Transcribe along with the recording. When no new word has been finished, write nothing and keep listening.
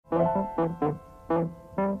Well,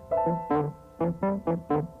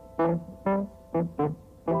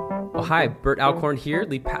 hi, Bert Alcorn here,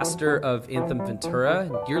 lead pastor of Anthem Ventura.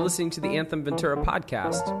 You're listening to the Anthem Ventura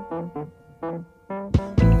podcast.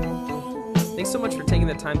 Thanks so much for taking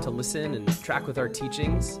the time to listen and track with our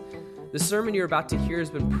teachings. The sermon you're about to hear has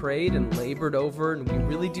been prayed and labored over, and we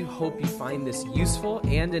really do hope you find this useful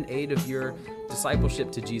and an aid of your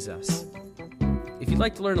discipleship to Jesus. If you'd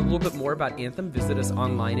like to learn a little bit more about Anthem, visit us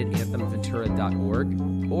online at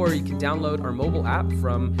anthemventura.org, or you can download our mobile app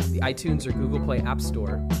from the iTunes or Google Play App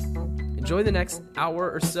Store. Enjoy the next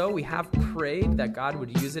hour or so. We have prayed that God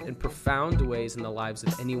would use it in profound ways in the lives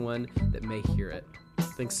of anyone that may hear it.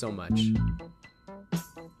 Thanks so much.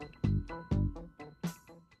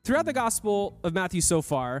 Throughout the Gospel of Matthew so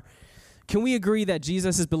far, can we agree that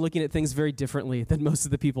Jesus has been looking at things very differently than most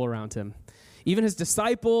of the people around him? Even his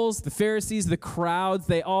disciples, the Pharisees, the crowds,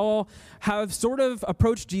 they all have sort of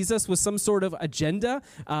approached Jesus with some sort of agenda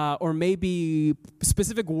or maybe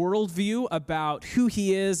specific worldview about who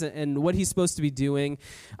he is and what he's supposed to be doing.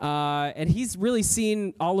 And he's really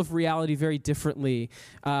seen all of reality very differently.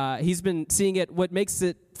 He's been seeing it, what makes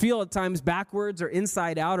it feel at times backwards or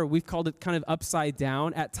inside out, or we've called it kind of upside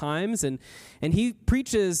down at times. And he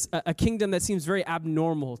preaches a kingdom that seems very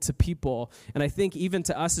abnormal to people. And I think even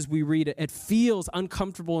to us as we read it, it feels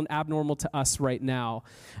uncomfortable and abnormal to us right now.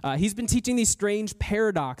 He's been teaching these strange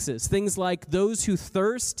paradoxes, things like those who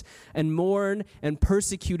thirst and mourn and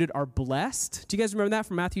persecuted are blessed. Do you guys remember that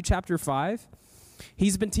from Matthew chapter 5?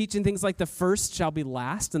 He's been teaching things like the first shall be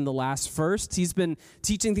last and the last first. He's been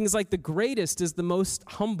teaching things like the greatest is the most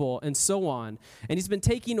humble and so on. And he's been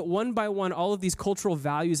taking one by one all of these cultural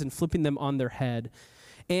values and flipping them on their head.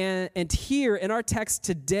 And here in our text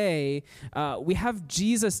today, we have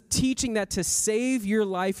Jesus teaching that to save your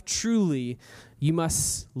life truly, you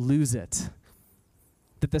must lose it.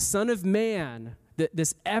 That the Son of Man,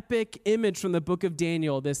 this epic image from the book of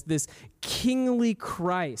Daniel, this kingly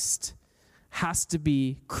Christ, has to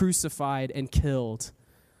be crucified and killed.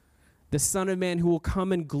 The Son of Man who will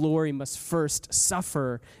come in glory must first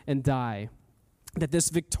suffer and die. That this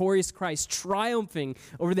victorious Christ, triumphing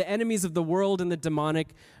over the enemies of the world and the demonic,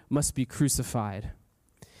 must be crucified.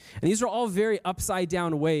 And these are all very upside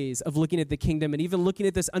down ways of looking at the kingdom and even looking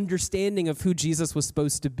at this understanding of who Jesus was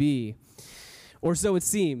supposed to be. Or so it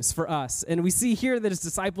seems for us. And we see here that his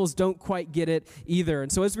disciples don't quite get it either.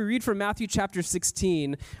 And so as we read from Matthew chapter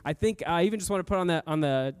 16, I think I even just want to put on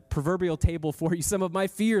the proverbial table for you some of my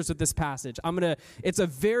fears with this passage. It's a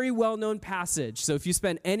very well-known passage. So if you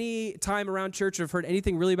spend any time around church or have heard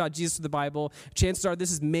anything really about Jesus or the Bible, chances are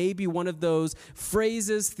this is maybe one of those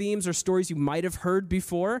phrases, themes, or stories you might have heard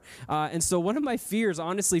before. And so one of my fears,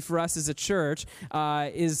 honestly, for us as a church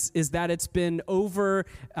is that it's been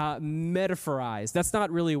over-metaphorized. That's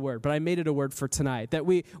not really a word, but I made it a word for tonight. That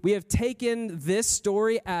we have taken this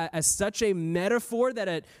story as such a metaphor that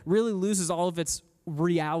it really loses all of its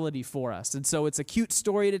reality for us. And so it's a cute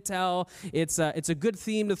story to tell. It's a good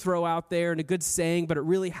theme to throw out there and a good saying, but it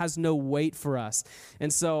really has no weight for us.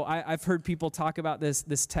 And so I've heard people talk about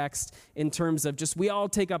this text in terms of just we all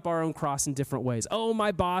take up our own cross in different ways. Oh,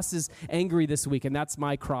 my boss is angry this week, and that's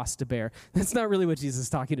my cross to bear. That's not really what Jesus is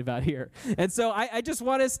talking about here. And so I just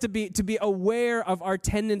want us to be aware of our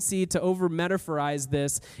tendency to over-metaphorize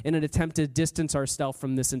this in an attempt to distance ourselves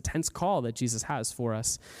from this intense call that Jesus has for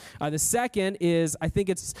us. The second is I think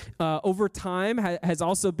it's over time has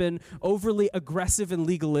also been overly aggressive and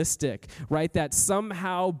legalistic, right? That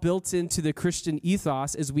somehow built into the Christian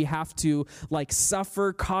ethos is we have to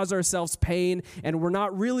suffer, cause ourselves pain, and we're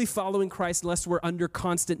not really following Christ unless we're under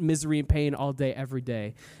constant misery and pain all day, every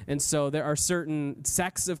day. And so there are certain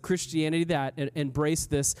sects of Christianity that embrace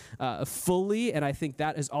this fully, and I think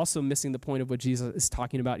that is also missing the point of what Jesus is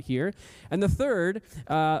talking about here. And the third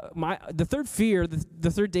fear,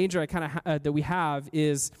 the third danger that we have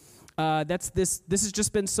is this has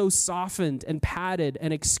just been so softened and padded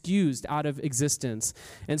and excused out of existence.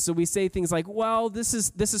 And so we say things like, well, this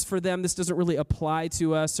is for them, this doesn't really apply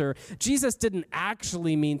to us, or Jesus didn't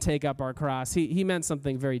actually mean take up our cross. He meant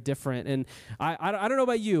something very different. And I don't know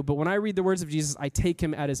about you, but when I read the words of Jesus, I take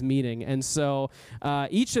him at his meaning. And so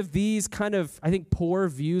each of these kind of, I think, poor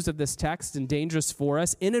views of this text and dangerous for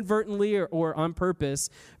us, inadvertently or on purpose,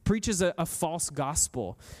 preaches a false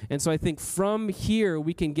gospel. And so I think from here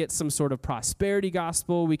we can get some sort of prosperity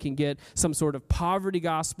gospel, we can get some sort of poverty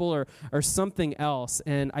gospel or something else.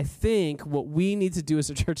 And I think what we need to do as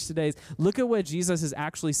a church today is look at what Jesus is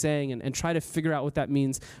actually saying and try to figure out what that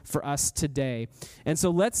means for us today. And so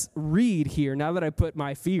let's read here, now that I put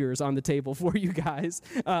my fears on the table for you guys,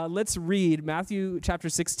 let's read Matthew chapter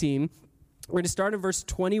 16, We're going to start in verse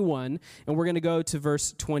 21, and we're going to go to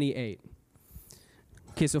verse 28.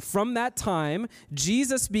 Okay, so from that time,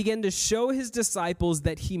 Jesus began to show his disciples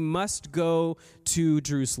that he must go to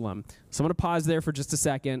Jerusalem. So I'm going to pause there for just a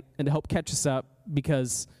second and to help catch us up,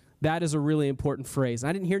 because that is a really important phrase.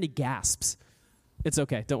 I didn't hear any gasps. It's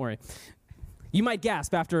okay, don't worry. You might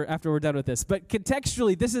gasp after we're done with this. But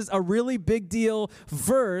contextually, this is a really big deal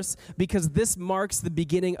verse, because this marks the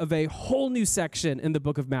beginning of a whole new section in the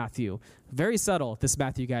book of Matthew. Very subtle, this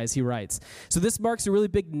Matthew, guys, he writes. So this marks a really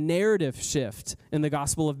big narrative shift in the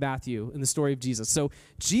Gospel of Matthew, in the story of Jesus. So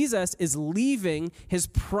Jesus is leaving his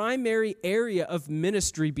primary area of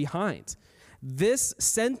ministry behind. This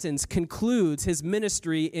sentence concludes his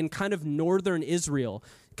ministry in kind of northern Israel,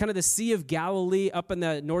 kind of the Sea of Galilee up in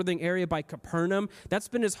the northern area by Capernaum. That's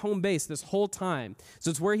been his home base this whole time.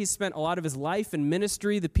 So it's where he spent a lot of his life and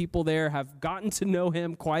ministry. The people there have gotten to know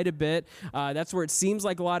him quite a bit. That's where it seems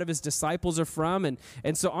like a lot of his disciples are from.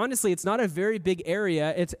 And so honestly, it's not a very big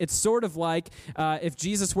area. It's sort of like if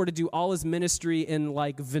Jesus were to do all his ministry in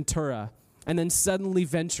like Ventura and then suddenly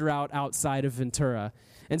venture outside of Ventura.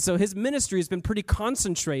 And so his ministry has been pretty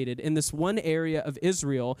concentrated in this one area of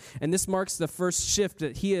Israel, and this marks the first shift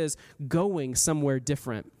that he is going somewhere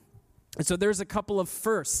different. And so there's a couple of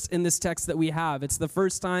firsts in this text that we have. It's the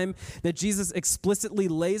first time that Jesus explicitly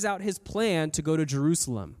lays out his plan to go to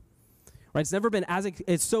Jerusalem. Right? It's never been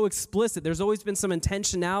it's so explicit. There's always been some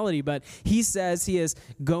intentionality, but he says he is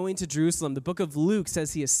going to Jerusalem. The book of Luke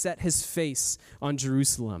says he has set his face on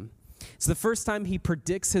Jerusalem. It's the first time he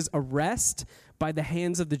predicts his arrest by the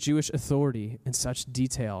hands of the Jewish authority in such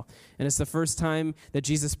detail. And it's the first time that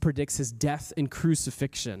Jesus predicts his death and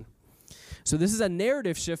crucifixion. So this is a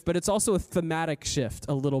narrative shift, but it's also a thematic shift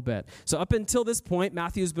a little bit. So up until this point,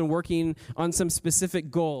 Matthew's been working on some specific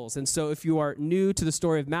goals. And so if you are new to the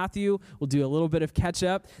story of Matthew, we'll do a little bit of catch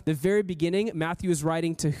up. The very beginning, Matthew is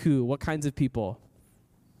writing to who? What kinds of people?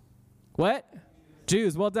 What?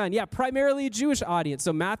 Jews, well done. Yeah, primarily a Jewish audience.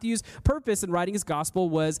 So Matthew's purpose in writing his gospel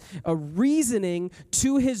was a reasoning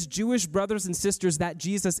to his Jewish brothers and sisters that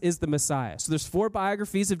Jesus is the Messiah. So there's 4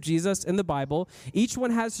 biographies of Jesus in the Bible. Each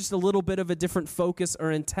one has just a little bit of a different focus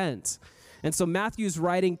or intent. And so Matthew's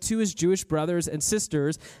writing to his Jewish brothers and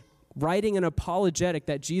sisters, writing an apologetic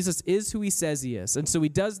that Jesus is who he says he is. And so he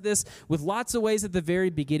does this with lots of ways at the very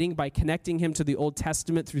beginning by connecting him to the Old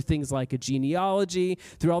Testament through things like a genealogy,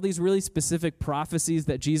 through all these really specific prophecies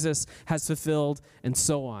that Jesus has fulfilled, and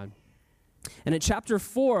so on. And in chapter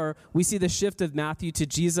 4, we see the shift of Matthew to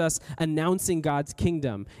Jesus announcing God's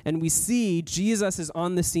kingdom. And we see Jesus is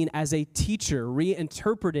on the scene as a teacher,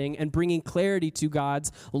 reinterpreting and bringing clarity to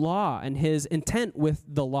God's law and his intent with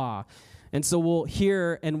the law. And so we'll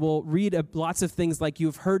hear and we'll read lots of things like,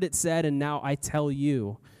 "You've heard it said, and now I tell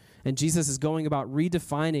you." And Jesus is going about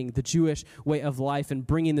redefining the Jewish way of life and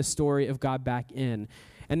bringing the story of God back in.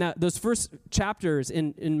 And those first chapters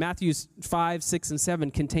in Matthews 5, 6, and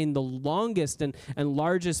 7 contain the longest and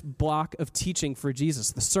largest block of teaching for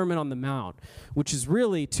Jesus, the Sermon on the Mount, which is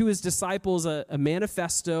really, to his disciples, a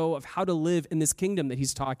manifesto of how to live in this kingdom that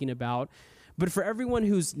he's talking about. But for everyone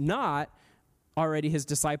who's not already his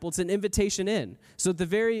disciple, it's an invitation in. So at the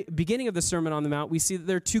very beginning of the Sermon on the Mount, we see that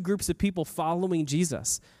there are 2 groups of people following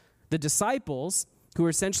Jesus. The disciples, who are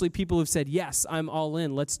essentially people who've said, "Yes, I'm all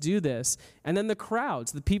in, let's do this." And then the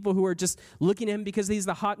crowds, the people who are just looking at him because he's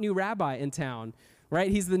the hot new rabbi in town, right?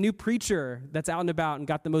 He's the new preacher that's out and about and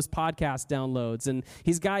got the most podcast downloads. And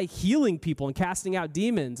he's a guy healing people and casting out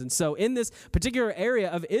demons. And so in this particular area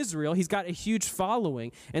of Israel, he's got a huge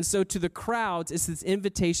following. And so to the crowds, it's this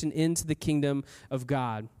invitation into the kingdom of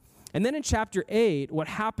God. And then in chapter 8, what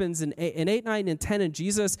happens in 8, 9, and 10, and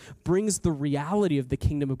Jesus brings the reality of the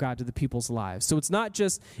kingdom of God to the people's lives. So it's not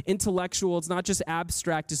just intellectual, it's not just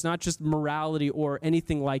abstract, it's not just morality or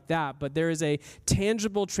anything like that, but there is a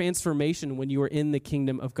tangible transformation when you are in the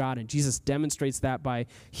kingdom of God. And Jesus demonstrates that by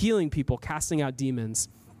healing people, casting out demons.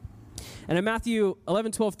 And in Matthew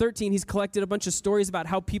 11, 12, 13, he's collected a bunch of stories about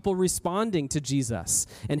how people responding to Jesus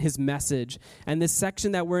and his message. And this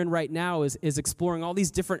section that we're in right now is exploring all these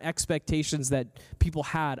different expectations that people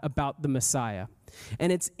had about the Messiah.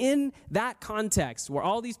 And it's in that context where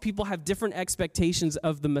all these people have different expectations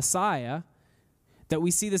of the Messiah that we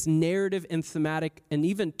see this narrative and thematic and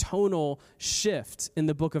even tonal shift in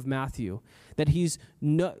the book of Matthew. That he's,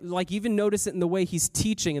 even notice it in the way he's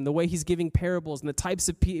teaching and the way he's giving parables and the types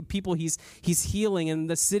of people he's healing and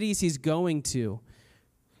the cities he's going to.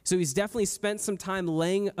 So he's definitely spent some time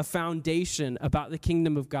laying a foundation about the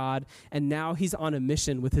kingdom of God, and now he's on a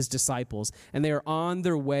mission with his disciples, and they are on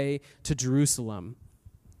their way to Jerusalem.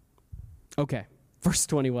 Okay, verse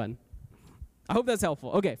 21. I hope that's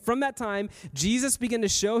helpful. Okay, from that time, Jesus began to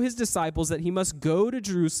show his disciples that he must go to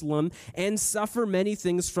Jerusalem and suffer many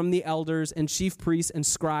things from the elders and chief priests and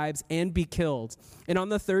scribes and be killed, and on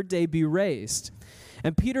the third day be raised.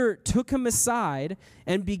 And Peter took him aside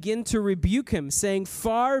and began to rebuke him, saying,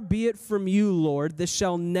 "Far be it from you, Lord, this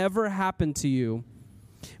shall never happen to you."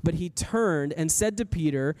 But he turned and said to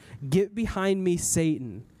Peter, "Get behind me,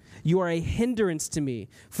 Satan. You are a hindrance to me,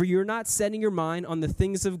 for you're not setting your mind on the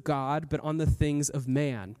things of God, but on the things of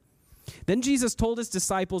man." Then Jesus told his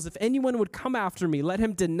disciples, "If anyone would come after me, let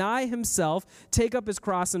him deny himself, take up his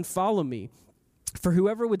cross, and follow me. For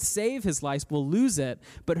whoever would save his life will lose it,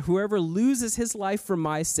 but whoever loses his life for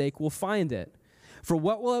my sake will find it. For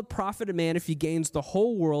what will it profit a man if he gains the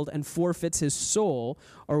whole world and forfeits his soul?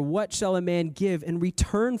 Or what shall a man give in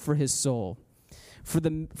return for his soul? For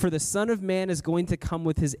the Son of Man is going to come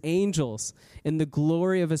with his angels in the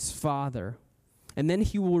glory of his Father, and then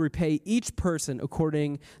he will repay each person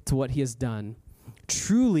according to what he has done.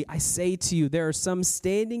 Truly, I say to you, there are some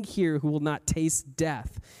standing here who will not taste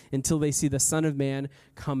death until they see the Son of Man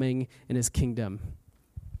coming in his kingdom."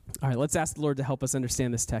 All right, let's ask the Lord to help us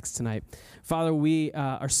understand this text tonight. Father, we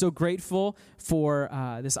are so grateful for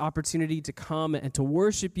this opportunity to come and to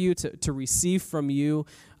worship you, to receive from you.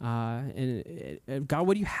 And God,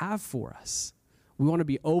 what do you have for us? We want to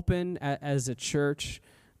be open as a church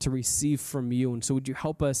to receive from you. And so would you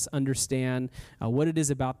help us understand what it is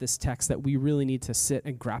about this text that we really need to sit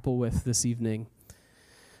and grapple with this evening?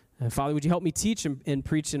 And Father, would you help me teach and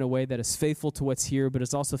preach in a way that is faithful to what's here, but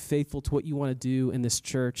is also faithful to what you want to do in this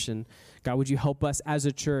church? And God, would you help us as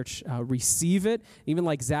a church receive it? Even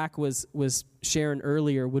like Zach was sharing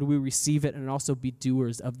earlier, would we receive it and also be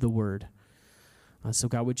doers of the word? So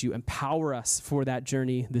God, would you empower us for that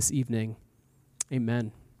journey this evening?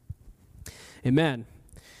 Amen. Amen.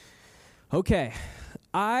 Okay.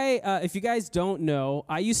 If you guys don't know,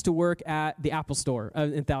 I used to work at the Apple Store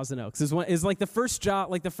in Thousand Oaks. It's like the first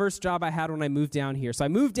job I had when I moved down here. So I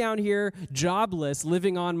moved down here jobless,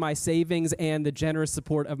 living on my savings and the generous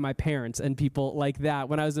support of my parents and people like that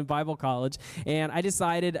when I was in Bible college. And I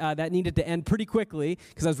decided that needed to end pretty quickly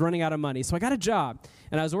because I was running out of money. So I got a job,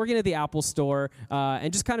 and I was working at the Apple Store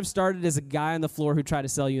and just kind of started as a guy on the floor who tried to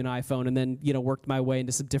sell you an iPhone, and then worked my way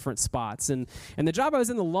into some different spots. And the job I was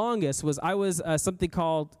in the longest was something called,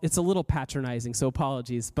 it's a little patronizing, so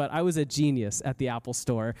apologies, but I was a genius at the Apple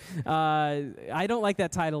Store. I don't like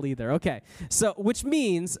that title either. Okay, so which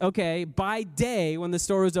means, by day when the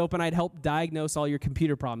store was open, I'd help diagnose all your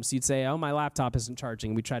computer problems. So you'd say, "Oh, my laptop isn't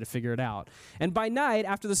charging." We'd try to figure it out. And by night,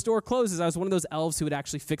 after the store closes, I was one of those elves who would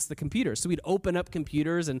actually fix the computers. So we'd open up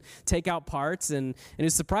computers and take out parts, and it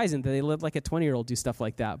was surprising that they let like a 20-year-old do stuff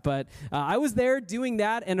like that. But I was there doing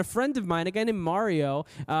that, and a friend of mine, a guy named Mario,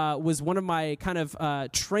 was one of my kind of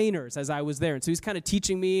trainers as I was there. And so he's kind of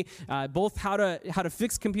teaching me both how to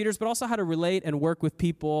fix computers, but also how to relate and work with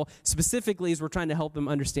people, specifically as we're trying to help them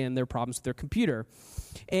understand their problems with their computer.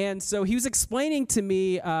 And so he was explaining to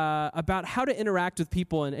me about how to interact with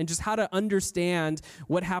people and just how to understand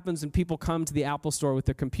what happens when people come to the Apple Store with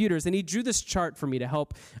their computers. And he drew this chart for me to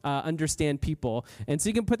help understand people. And so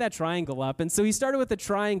you can put that triangle up. And so he started with a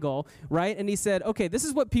triangle, right? And he said, okay, this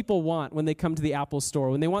is what people want when they come to the Apple Store.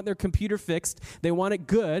 When they want their computer fixed, they want it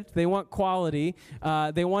good, they want quality,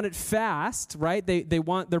 they want it fast, right? They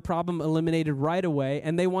want their problem eliminated right away,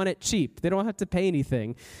 and they want it cheap. They don't have to pay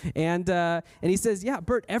anything. And he says, yeah,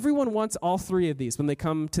 Bert, everyone wants all three of these when they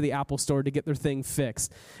come to the Apple Store to get their thing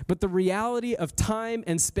fixed. But the reality of time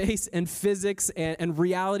and space and physics and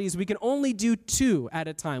reality is we can only do two at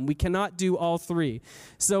a time. We cannot do all three.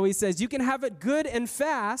 So he says, you can have it good and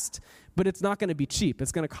fast, but it's not going to be cheap.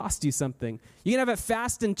 It's going to cost you something. You can have it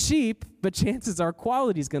fast and cheap, but chances are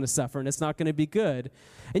quality is going to suffer and it's not going to be good.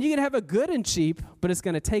 And you can have it good and cheap, but it's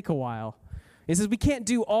going to take a while. He says we can't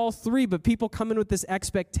do all three, but people come in with this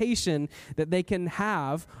expectation that they can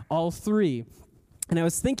have all three. And I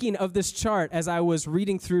was thinking of this chart as I was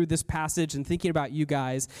reading through this passage and thinking about you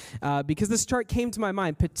guys, because this chart came to my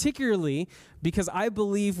mind, particularly because I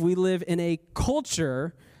believe we live in a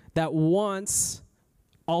culture that wants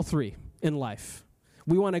all three in life.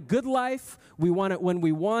 We want a good life, we want it when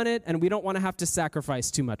we want it, and we don't want to have to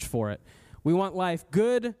sacrifice too much for it. We want life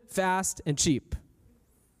good, fast, and cheap.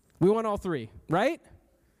 We want all three, right?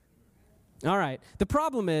 All right. The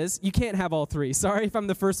problem is you can't have all three. Sorry if I'm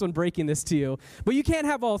the first one breaking this to you, but you can't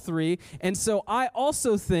have all three. And so I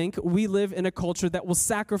also think we live in a culture that will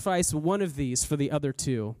sacrifice one of these for the other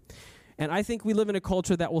two. And I think we live in a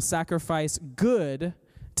culture that will sacrifice good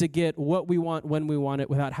to get what we want when we want it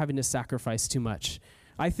without having to sacrifice too much.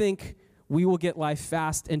 I think we will get life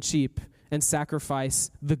fast and cheap and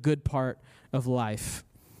sacrifice the good part of life.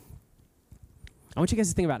 I want you guys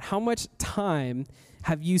to think about how much time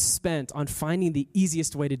have you spent on finding the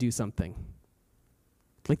easiest way to do something?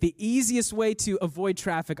 Like the easiest way to avoid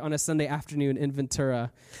traffic on a Sunday afternoon in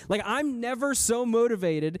Ventura. Like I'm never so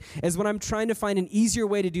motivated as when I'm trying to find an easier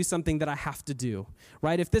way to do something that I have to do,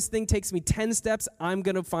 right? If this thing takes me 10 steps, I'm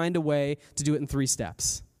going to find a way to do it in 3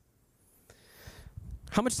 steps.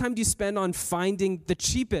 How much time do you spend on finding the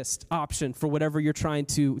cheapest option for whatever you're trying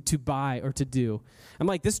to buy or to do? I'm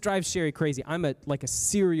like, this drives Sherry crazy. I'm a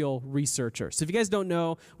serial researcher. So if you guys don't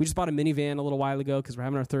know, we just bought a minivan a little while ago because we're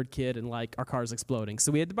having our 3rd kid and like our car's exploding.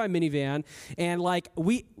 So we had to buy a minivan and like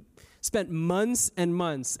we spent months and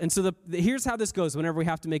months. And so here's how this goes whenever we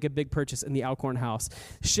have to make a big purchase in the Alcorn house.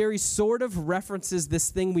 Sherry sort of references this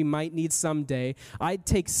thing we might need someday. I'd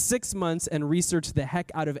take 6 months and research the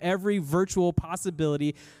heck out of every virtual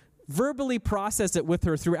possibility, verbally process it with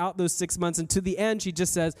her throughout those 6 months. And to the end, she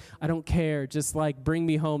just says, I don't care. Just like bring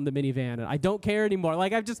me home the minivan. And I don't care anymore.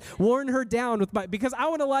 Like I've just worn her down because I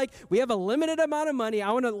want to we have a limited amount of money.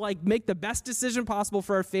 I want to make the best decision possible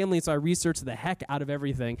for our family. So I research the heck out of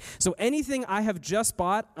everything. So anything I have just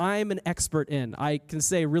bought, I'm an expert in. I can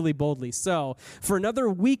say really boldly. So for another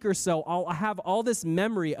week or so, I'll have all this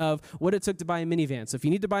memory of what it took to buy a minivan. So if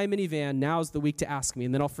you need to buy a minivan, now's the week to ask me,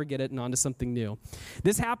 and then I'll forget it and on to something new.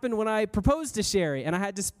 This happened when I proposed to Sherry, and I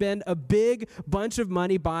had to spend a big bunch of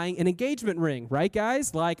money buying an engagement ring, right,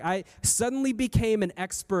 guys? Like, I suddenly became an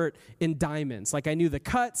expert in diamonds. Like, I knew the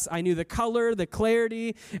cuts, I knew the color, the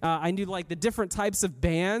clarity, I knew, the different types of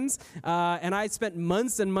bands, and I spent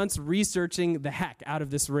months and months researching the heck out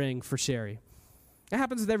of this ring for Sherry. That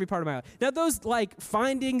happens with every part of my life. Now, those,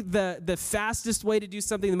 finding the fastest way to do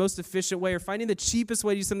something, the most efficient way, or finding the cheapest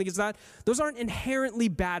way to do something, those aren't inherently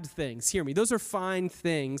bad things. Hear me. Those are fine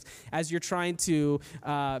things as you're trying to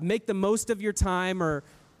make the most of your time or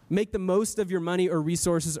make the most of your money or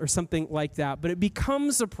resources or something like that. But it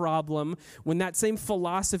becomes a problem when that same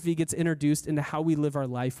philosophy gets introduced into how we live our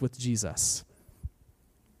life with Jesus.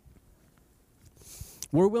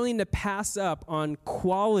 We're willing to pass up on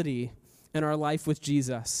quality in our life with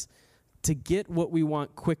Jesus to get what we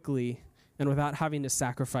want quickly and without having to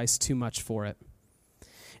sacrifice too much for it.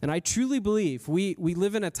 And I truly believe we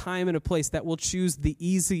live in a time and a place that will choose the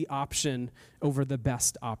easy option over the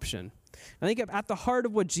best option. I think at the heart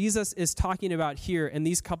of what Jesus is talking about here in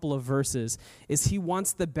these couple of verses is he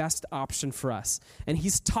wants the best option for us. And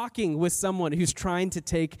he's talking with someone who's trying to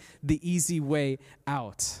take the easy way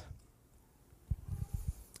out.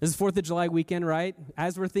 This is 4th of July weekend, right?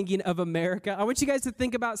 As we're thinking of America, I want you guys to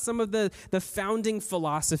think about some of the founding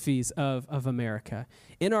philosophies of America.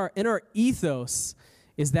 In our ethos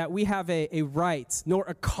is that we have a right, nor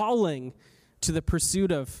a calling to the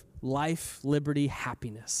pursuit of life, liberty,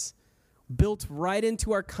 happiness. Built right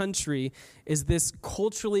into our country is this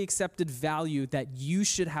culturally accepted value that you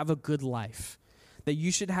should have a good life, that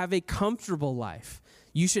you should have a comfortable life,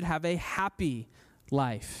 you should have a happy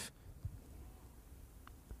life.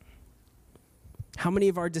 How many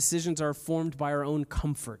of our decisions are formed by our own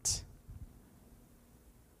comfort?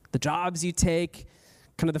 The jobs you take,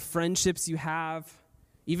 kind of the friendships you have,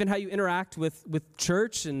 even how you interact with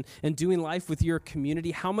church and doing life with your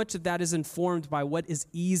community, how much of that is informed by what is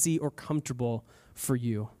easy or comfortable for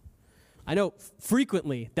you? I know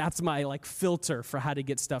frequently that's my filter for how to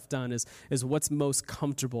get stuff done is what's most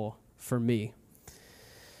comfortable for me.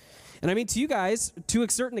 And I mean, to you guys, to a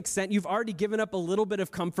certain extent, you've already given up a little bit of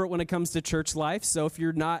comfort when it comes to church life. So if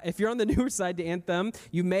you're on the newer side to Anthem,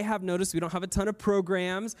 you may have noticed we don't have a ton of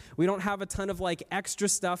programs. We don't have a ton of extra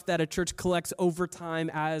stuff that a church collects over time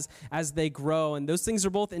as they grow. And those things are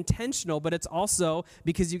both intentional, but it's also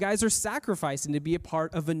because you guys are sacrificing to be a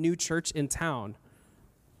part of a new church in town.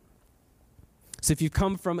 So if you've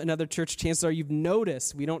come from another church, chances are you've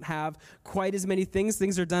noticed we don't have quite as many things.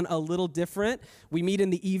 Things are done a little different. We meet in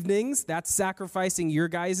the evenings. That's sacrificing your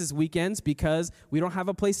guys' weekends because we don't have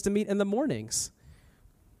a place to meet in the mornings.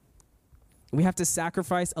 We have to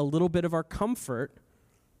sacrifice a little bit of our comfort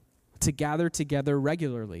to gather together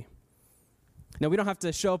regularly. Now, we don't have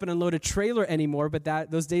to show up and unload a trailer anymore, but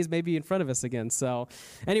those days may be in front of us again. So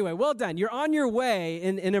anyway, well done. You're on your way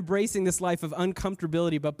in embracing this life of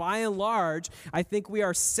uncomfortability, but by and large, I think we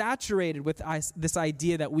are saturated with this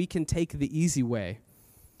idea that we can take the easy way,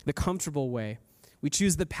 the comfortable way. We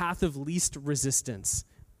choose the path of least resistance.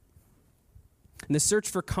 And the search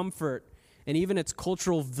for comfort and even its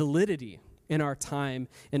cultural validity in our time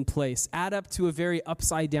and place add up to a very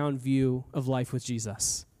upside-down view of life with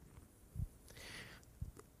Jesus.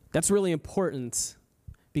 That's really important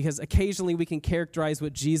because occasionally we can characterize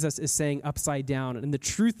what Jesus is saying upside down. And the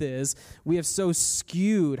truth is, we have so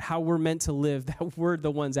skewed how we're meant to live that we're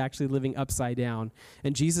the ones actually living upside down.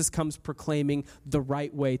 And Jesus comes proclaiming the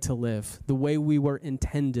right way to live, the way we were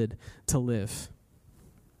intended to live.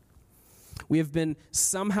 We have been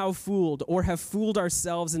somehow fooled or have fooled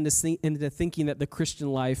ourselves into thinking that the Christian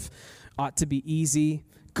life ought to be easy,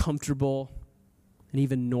 comfortable, and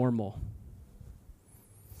even normal.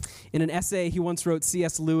 In an essay he once wrote,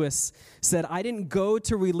 C.S. Lewis said, "I didn't go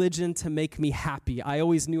to religion to make me happy. I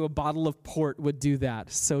always knew a bottle of port would do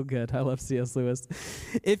that." So good. I love C.S. Lewis.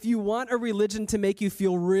 If you want a religion to make you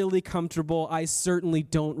feel really comfortable, I certainly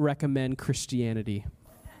don't recommend Christianity.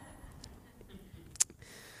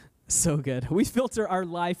 So good. We filter our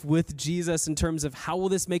life with Jesus in terms of how will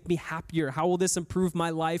this make me happier? How will this improve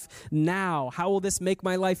my life now? How will this make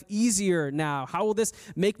my life easier now? How will this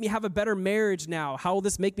make me have a better marriage now? How will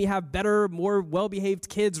this make me have better, more well-behaved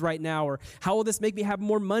kids right now? Or how will this make me have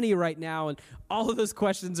more money right now? And all of those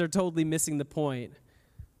questions are totally missing the point,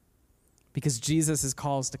 because Jesus is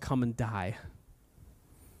called to come and die.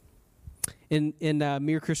 In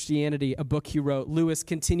Mere Christianity, a book he wrote, Lewis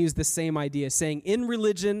continues the same idea, saying, "In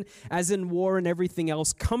religion, as in war and everything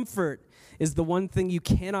else, comfort is the one thing you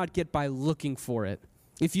cannot get by looking for it.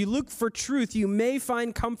 If you look for truth, you may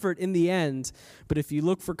find comfort in the end, but if you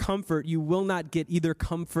look for comfort, you will not get either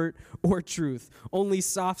comfort or truth. Only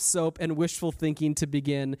soft soap and wishful thinking to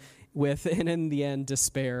begin with, and in the end,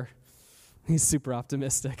 despair." He's super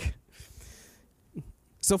optimistic.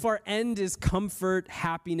 So if our end is comfort,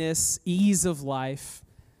 happiness, ease of life,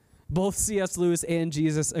 both C.S. Lewis and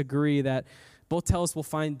Jesus agree that both tell us we'll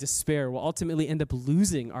find despair. We'll ultimately end up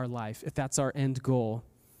losing our life if that's our end goal.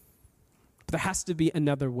 But there has to be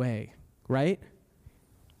another way, right?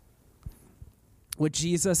 What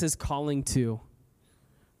Jesus is calling to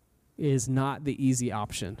is not the easy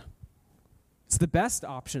option. It's the best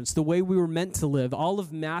option. It's the way we were meant to live. All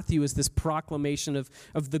of Matthew is this proclamation of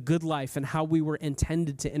the good life and how we were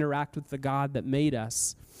intended to interact with the God that made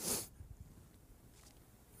us.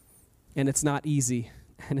 And it's not easy,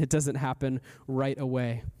 and it doesn't happen right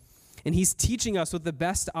away. And he's teaching us what the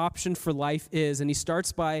best option for life is, and he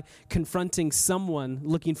starts by confronting someone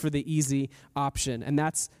looking for the easy option, and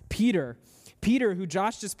that's Peter. Peter, who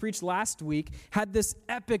Josh just preached last week, had this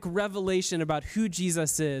epic revelation about who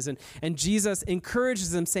Jesus is. And Jesus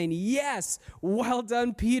encourages him, saying, "Yes, well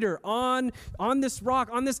done, Peter. On this rock,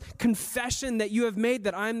 on this confession that you have made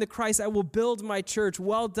that I'm the Christ, I will build my church.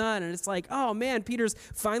 Well done." And it's like, oh man, Peter's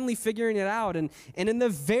finally figuring it out. And in the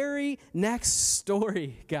very next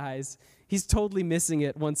story, guys, he's totally missing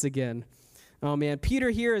it once again. Oh man,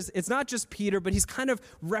 Peter here it's not just Peter, but he's kind of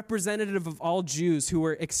representative of all Jews who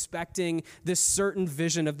were expecting this certain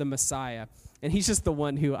vision of the Messiah. And he's just the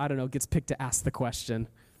one who, I don't know, gets picked to ask the question.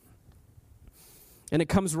 And it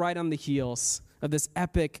comes right on the heels of this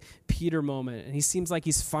epic Peter moment. And he seems like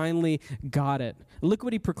he's finally got it. Look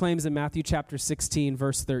what he proclaims in Matthew chapter 16,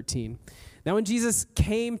 verse 13. Now when Jesus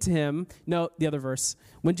came to him, the other verse.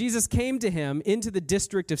 When Jesus came to him into the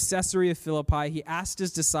district of Caesarea Philippi, he asked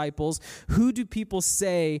his disciples, "Who do people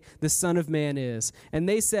say the Son of Man is?" And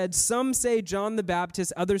they said, "Some say John the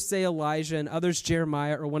Baptist, others say Elijah, and others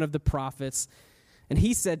Jeremiah or one of the prophets." And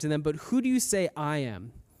he said to them, "But who do you say I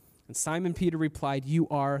am?" And Simon Peter replied, "You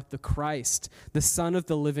are the Christ, the Son of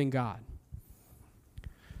the living God."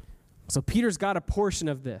 So Peter's got a portion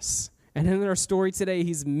of this. And in our story today,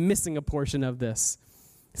 he's missing a portion of this.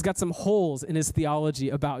 He's got some holes in his theology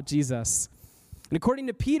about Jesus. And according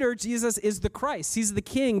to Peter, Jesus is the Christ. He's the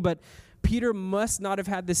king, but Peter must not have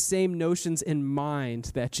had the same notions in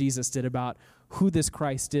mind that Jesus did about who this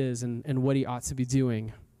Christ is and what he ought to be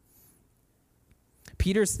doing.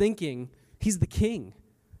 Peter's thinking, he's the king.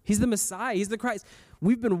 He's the Messiah. He's the Christ.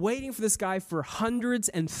 We've been waiting for this guy for hundreds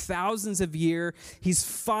and thousands of years. He's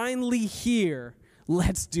finally here.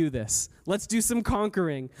 Let's do this. Let's do some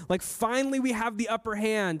conquering. Like finally we have the upper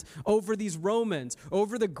hand over these Romans,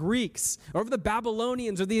 over the Greeks, over the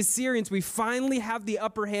Babylonians or the Assyrians. We finally have the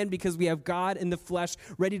upper hand because we have God in the flesh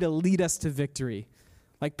ready to lead us to victory.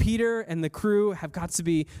 Like Peter and the crew have got to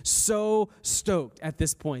be so stoked at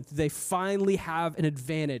this point. They finally have an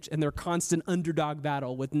advantage in their constant underdog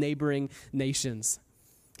battle with neighboring nations.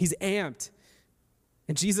 He's amped.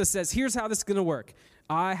 And Jesus says, here's how this is going to work.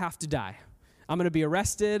 I have to die. I'm going to be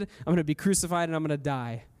arrested, I'm going to be crucified, and I'm going to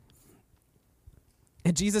die.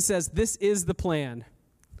 And Jesus says, this is the plan.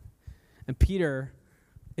 And Peter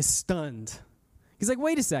is stunned. He's like,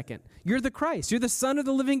 wait a second. You're the Christ. You're the Son of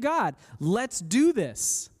the living God. Let's do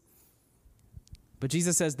this. But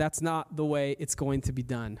Jesus says that's not the way it's going to be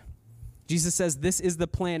done. Jesus says this is the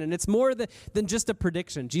plan, and it's more than just a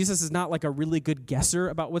prediction. Jesus is not like a really good guesser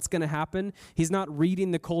about what's going to happen. He's not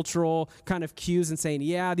reading the cultural kind of cues and saying,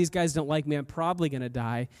 yeah, these guys don't like me, I'm probably going to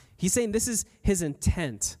die. He's saying this is his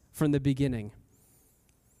intent from the beginning.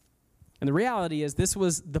 And the reality is this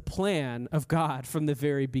was the plan of God from the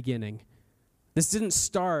very beginning. This didn't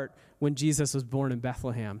start when Jesus was born in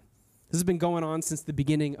Bethlehem. This has been going on since the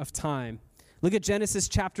beginning of time. Look at Genesis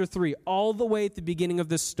chapter 3, all the way at the beginning of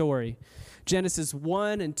this story. Genesis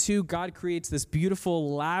 1 and 2, God creates this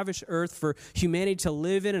beautiful, lavish earth for humanity to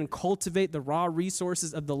live in and cultivate the raw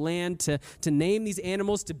resources of the land, to name these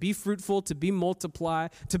animals, to be fruitful,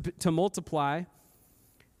 to multiply.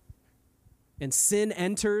 And sin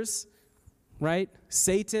enters, right?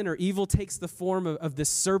 Satan or evil takes the form of this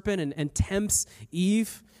serpent and tempts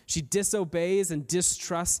Eve. She disobeys and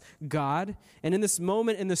distrusts God. And in this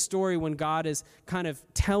moment in the story when God is kind of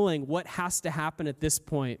telling what has to happen at this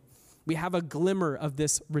point, we have a glimmer of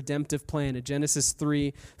this redemptive plan in Genesis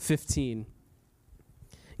 3:15.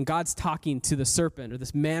 And God's talking to the serpent, or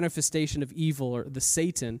this manifestation of evil, or the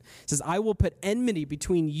Satan. He says, I will put enmity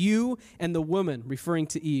between you and the woman, referring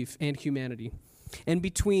to Eve and humanity, and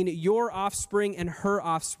between your offspring and her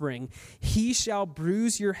offspring. He shall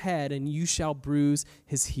bruise your head, and you shall bruise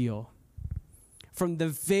his heel. From the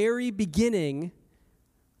very beginning,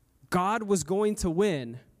 God was going to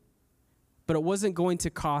win, but it wasn't going to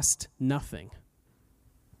cost nothing.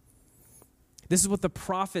 This is what the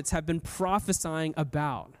prophets have been prophesying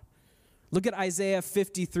about. Look at Isaiah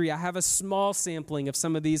 53. I have a small sampling of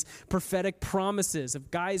some of these prophetic promises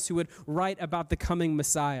of guys who would write about the coming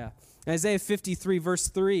Messiah. Isaiah 53, verse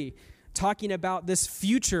 3, talking about this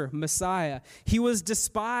future Messiah. He was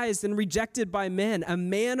despised and rejected by men, a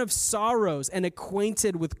man of sorrows and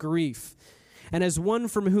acquainted with grief. And as one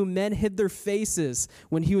from whom men hid their faces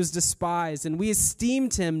when he was despised, and we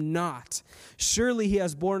esteemed him not. Surely he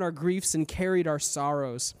has borne our griefs and carried our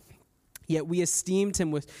sorrows. Yet we esteemed him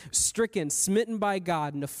with stricken, smitten by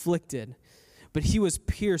God, and afflicted. But he was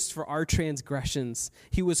pierced for our transgressions.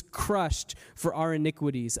 He was crushed for our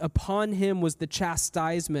iniquities. Upon him was the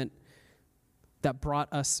chastisement that brought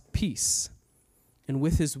us peace. And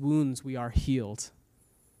with his wounds we are healed.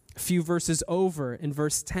 A few verses over in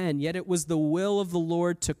verse 10, yet it was the will of the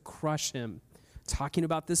Lord to crush him. Talking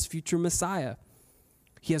about this future Messiah.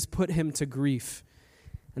 He has put him to grief.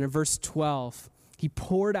 And in verse 12, he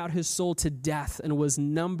poured out his soul to death and was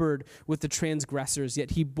numbered with the transgressors,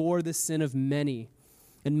 yet he bore the sin of many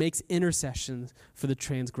and makes intercession for the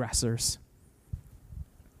transgressors.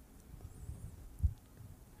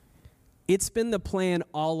 It's been the plan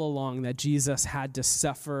all along that Jesus had to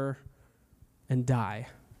suffer and die.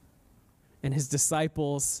 And his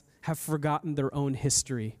disciples have forgotten their own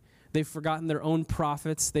history. They've forgotten their own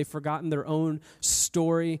prophets. They've forgotten their own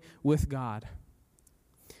story with God.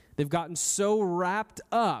 They've gotten so wrapped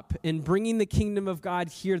up in bringing the kingdom of God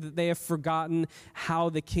here that they have forgotten how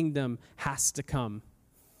the kingdom has to come.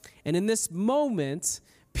 And in this moment,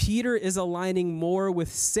 Peter is aligning more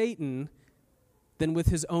with Satan than with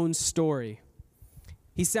his own story.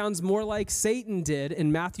 He sounds more like Satan did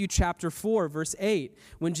in Matthew chapter 4, verse 8,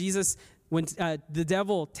 when the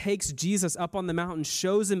devil takes Jesus up on the mountain,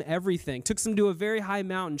 shows him everything, took him to a very high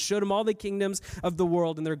mountain, showed him all the kingdoms of the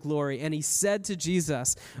world and their glory. And he said to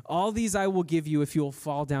Jesus, all these I will give you if you will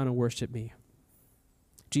fall down and worship me.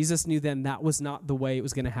 Jesus knew then that was not the way it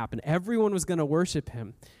was going to happen. Everyone was going to worship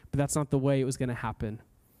him, but that's not the way it was going to happen.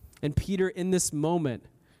 And Peter, in this moment,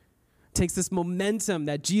 takes this momentum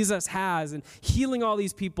that Jesus has and healing all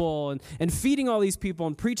these people and feeding all these people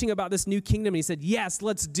and preaching about this new kingdom. And he said, yes,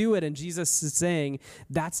 let's do it. And Jesus is saying,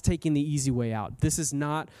 that's taking the easy way out. This is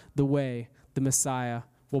not the way the Messiah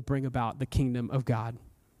will bring about the kingdom of God.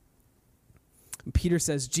 And Peter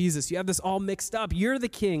says, Jesus, you have this all mixed up. You're the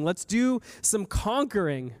king. Let's do some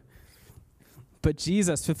conquering. But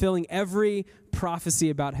Jesus, fulfilling every prophecy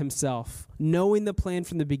about himself, knowing the plan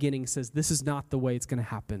from the beginning, says, this is not the way it's going to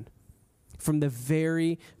happen. From the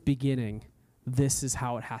very beginning, this is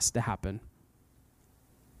how it has to happen.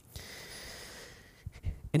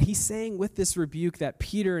 And he's saying with this rebuke that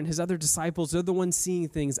Peter and his other disciples are the ones seeing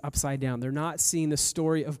things upside down. They're not seeing the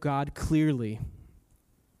story of God clearly.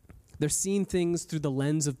 They're seeing things through the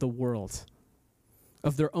lens of the world,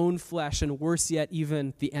 of their own flesh, and worse yet,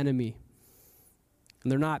 even the enemy.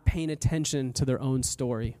 And they're not paying attention to their own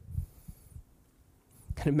story.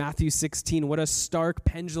 In Matthew 16, what a stark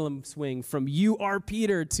pendulum swing from you are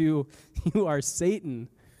Peter to you are Satan.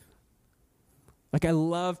 Like, I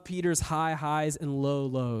love Peter's high highs and low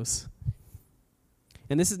lows.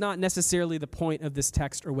 And this is not necessarily the point of this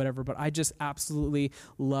text or whatever, but I just absolutely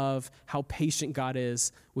love how patient God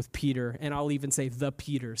is with Peter. And I'll even say the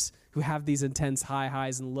Peters who have these intense high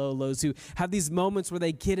highs and low lows, who have these moments where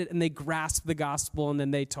they get it and they grasp the gospel and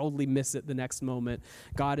then they totally miss it the next moment.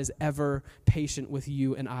 God is ever patient with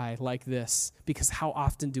you and I like this, because how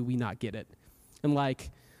often do we not get it? And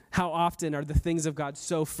like, how often are the things of God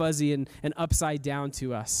so fuzzy and upside down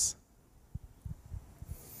to us?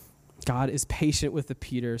 God is patient with the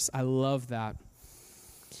Peters. I love that.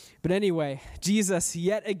 But anyway, Jesus,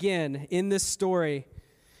 yet again, in this story,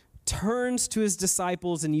 turns to his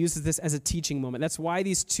disciples and uses this as a teaching moment. That's why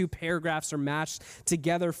these two paragraphs are matched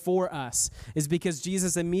together for us, is because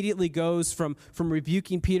Jesus immediately goes from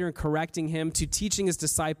rebuking Peter and correcting him to teaching his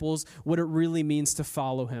disciples what it really means to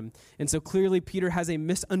follow him. And so clearly Peter has a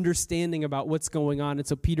misunderstanding about what's going on. And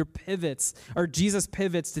so Jesus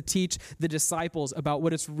pivots to teach the disciples about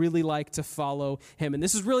what it's really like to follow him. And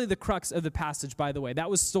this is really the crux of the passage, by the way. That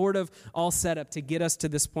was sort of all set up to get us to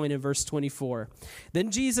this point in verse 24.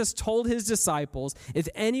 Then Jesus told his disciples, if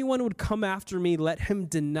anyone would come after me, let him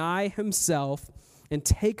deny himself and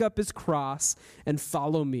take up his cross and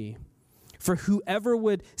follow me. For whoever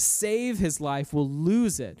would save his life will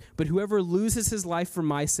lose it, but whoever loses his life for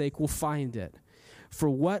my sake will find it. For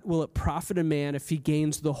what will it profit a man if he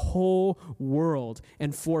gains the whole world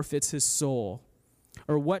and forfeits his soul?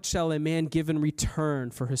 Or what shall a man give in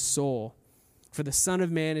return for his soul? For the Son of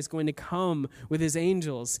Man is going to come with his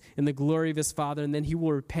angels in the glory of his Father, and then he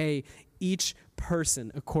will repay each person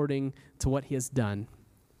according to what he has done.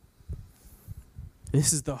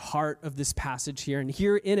 This is the heart of this passage here. And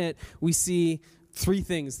here in it, we see three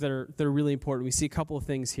things that are really important. We see a couple of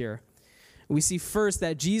things here. We see first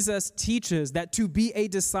that Jesus teaches that to be a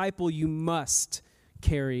disciple, you must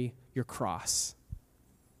carry your cross.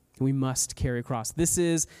 We must carry a cross. This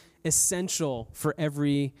is essential for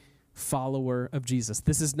every follower of Jesus.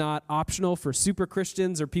 This is not optional for super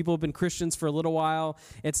Christians or people who have been Christians for a little while.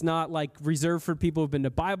 It's not like reserved for people who've been to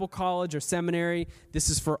Bible college or seminary. This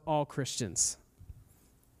is for all Christians.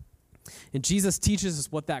 And Jesus teaches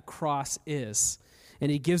us what that cross is. And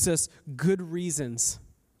he gives us good reasons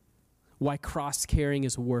why cross carrying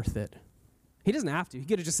is worth it. He doesn't have to. He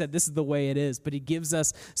could have just said, this is the way it is. But he gives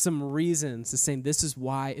us some reasons to say, this is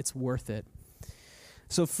why it's worth it.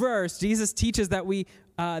 So first, Jesus teaches that we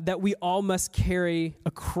all must carry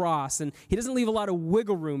a cross. And he doesn't leave a lot of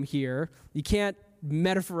wiggle room here. You can't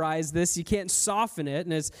metaphorize this. You can't soften it.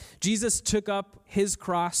 And as Jesus took up his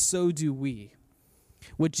cross, so do we.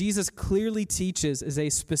 What Jesus clearly teaches is a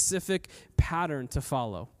specific pattern to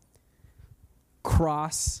follow.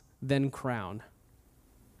 Cross, then crown.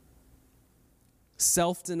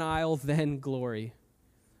 Self-denial, then glory.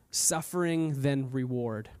 Suffering, then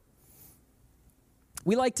reward.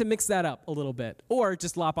 We like to mix that up a little bit, or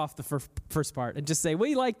just lop off the first part and just say,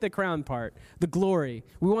 we like the crown part, the glory.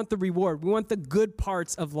 We want the reward. We want the good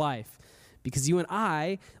parts of life, because you and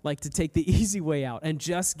I like to take the easy way out and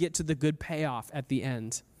just get to the good payoff at the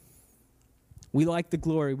end. We like the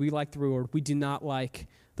glory. We like the reward. We do not like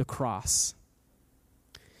the cross.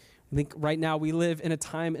 I think right now we live in a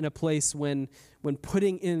time and a place when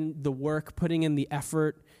putting in the work, putting in the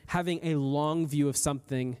effort, having a long view of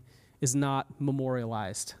something is not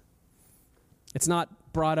memorialized. It's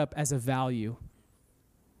not brought up as a value.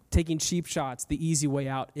 Taking cheap shots, the easy way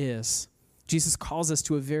out is. Jesus calls us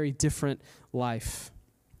to a very different life.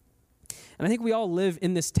 And I think we all live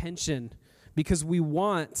in this tension because we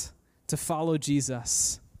want to follow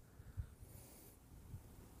Jesus,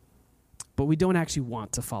 but we don't actually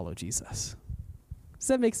want to follow Jesus. Does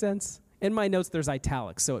that make sense? In my notes, there's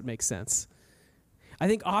italics, so it makes sense. I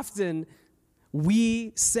think often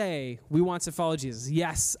we say we want to follow Jesus.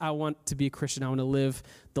 Yes, I want to be a Christian. I want to live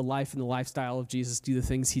the life and the lifestyle of Jesus, do the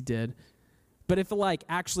things he did. But if it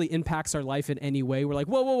actually impacts our life in any way, we're like,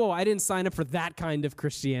 whoa, I didn't sign up for that kind of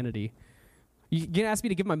Christianity. You're going to ask me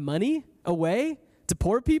to give my money away to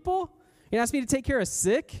poor people? You're going to ask me to take care of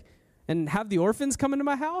sick and have the orphans come into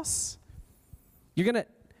my house? You're going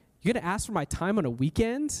to ask for my time on a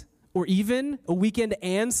weekend, or even a weekend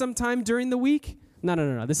and sometime during the week?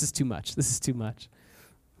 No. This is too much.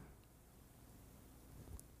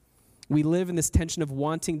 We live in this tension of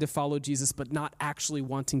wanting to follow Jesus, but not actually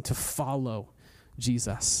wanting to follow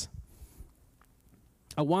Jesus.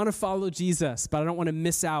 I want to follow Jesus, but I don't want to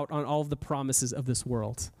miss out on all of the promises of this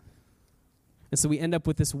world. And so we end up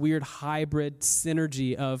with this weird hybrid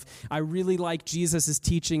synergy of, I really like Jesus'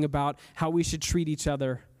 teaching about how we should treat each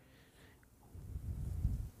other,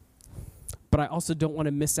 but I also don't want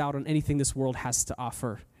to miss out on anything this world has to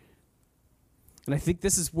offer. And I think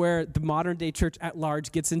this is where the modern day church at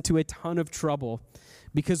large gets into a ton of trouble,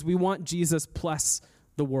 because we want Jesus plus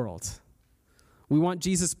the world. We want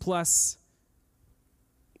Jesus plus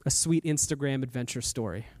a sweet Instagram adventure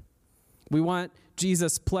story. We want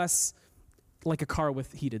Jesus plus like a car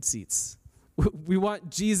with heated seats. We want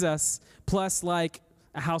Jesus plus like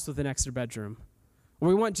a house with an extra bedroom. Or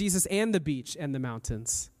we want Jesus and the beach and the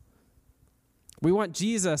mountains. We want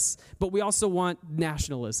Jesus, but we also want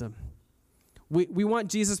nationalism. We want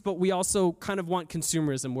Jesus, but we also kind of want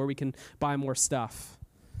consumerism where we can buy more stuff.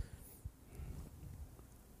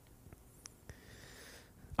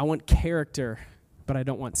 I want character, but I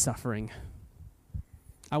don't want suffering.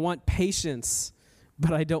 I want patience,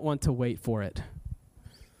 but I don't want to wait for it.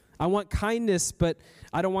 I want kindness, but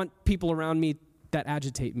I don't want people around me that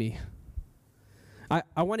agitate me.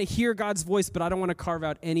 I want to hear God's voice, but I don't want to carve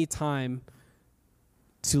out any time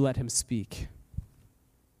to let him speak.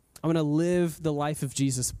 I want to live the life of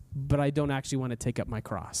Jesus, but I don't actually want to take up my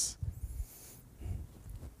cross.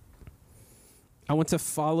 I want to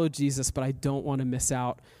follow Jesus, but I don't want to miss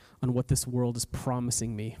out on what this world is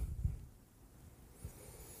promising me.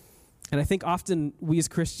 And I think often we as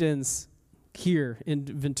Christians here in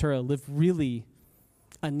Ventura live really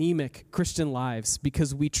anemic Christian lives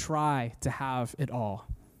because we try to have it all.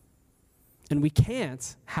 And we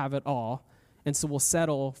can't have it all, and so we'll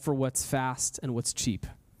settle for what's fast and what's cheap.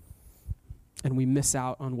 And we miss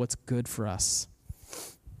out on what's good for us.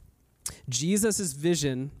 Jesus'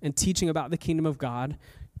 vision and teaching about the kingdom of God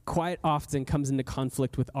quite often comes into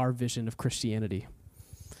conflict with our vision of Christianity.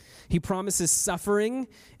 He promises suffering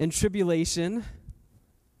and tribulation.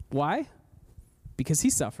 Why? Because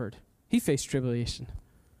he suffered. He faced tribulation.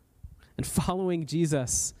 And following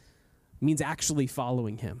Jesus means actually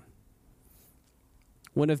following him.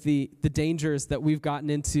 One of the dangers that we've gotten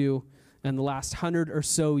into in the last 100 or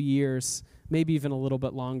so years, maybe even a little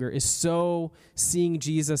bit longer, is so seeing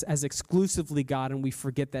Jesus as exclusively God, and we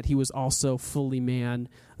forget that he was also fully man,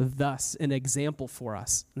 thus an example for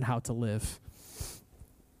us in how to live.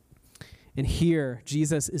 And here,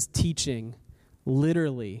 Jesus is teaching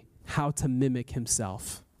literally how to mimic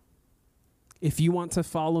himself. If you want to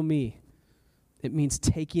follow me, it means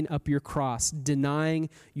taking up your cross, denying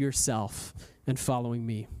yourself, and following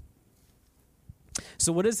me.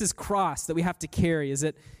 So what is this cross that we have to carry? Is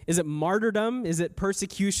it martyrdom? Is it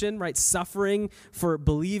persecution, right? Suffering for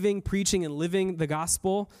believing, preaching, and living the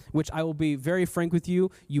gospel, which I will be very frank with you,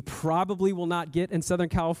 you probably will not get in Southern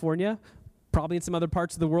California, probably in some other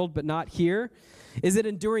parts of the world, but not here. Is it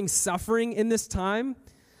enduring suffering in this time?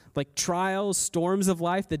 Like trials, storms of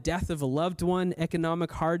life, the death of a loved one,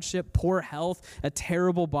 economic hardship, poor health, a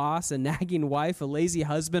terrible boss, a nagging wife, a lazy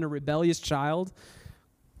husband, a rebellious child.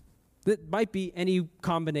 That might be any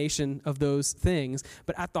combination of those things.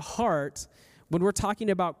 But at the heart, when we're talking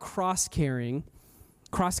about cross-carrying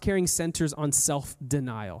centers on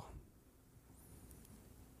self-denial.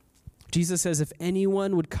 Jesus says, if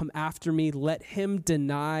anyone would come after me, let him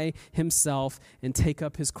deny himself and take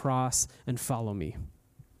up his cross and follow me.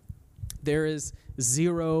 There is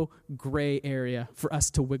zero gray area for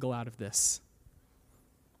us to wiggle out of this.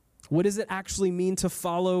 What does it actually mean to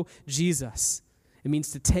follow Jesus? It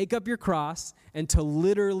means to take up your cross and to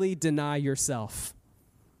literally deny yourself.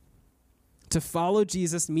 To follow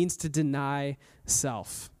Jesus means to deny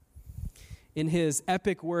self. In his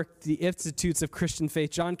epic work, The Institutes of Christian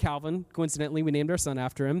Faith, John Calvin, coincidentally, we named our son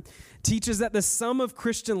after him, teaches that the sum of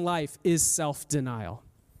Christian life is self-denial.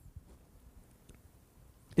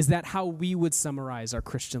 Is that how we would summarize our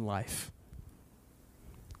Christian life?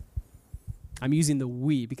 I'm using the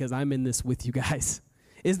we because I'm in this with you guys.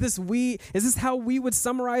 Is this how we would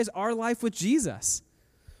summarize our life with Jesus?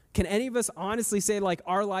 Can any of us honestly say like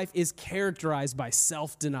our life is characterized by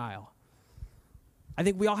self-denial? I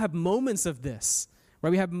think we all have moments of this,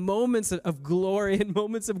 right? We have moments of glory and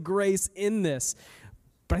moments of grace in this.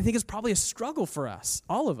 But I think it's probably a struggle for us,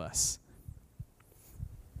 all of us.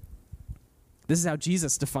 This is how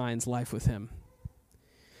Jesus defines life with him.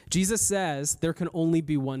 Jesus says there can only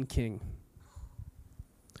be one king.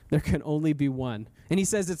 There can only be one. And he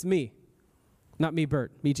says it's me. Not me,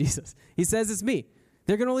 Bert. Me, Jesus. He says it's me.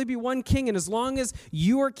 There can only be one king, and as long as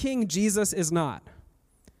you are king, Jesus is not.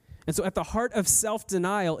 And so at the heart of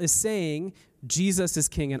self-denial is saying, Jesus is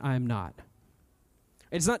king and I am not.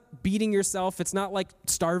 It's not beating yourself. It's not like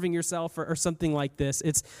starving yourself or something like this.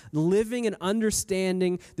 It's living and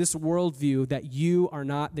understanding this worldview that you are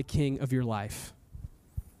not the king of your life.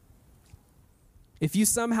 If you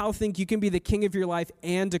somehow think you can be the king of your life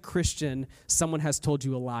and a Christian, someone has told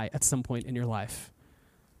you a lie at some point in your life.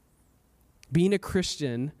 Being a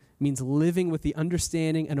Christian means living with the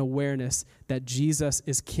understanding and awareness that Jesus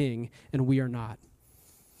is king and we are not.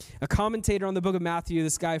 A commentator on the book of Matthew,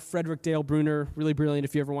 this guy, Frederick Dale Bruner, really brilliant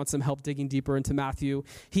if you ever want some help digging deeper into Matthew,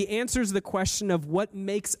 he answers the question of what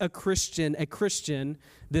makes a Christian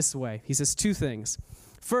this way. He says two things.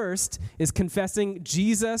 First is confessing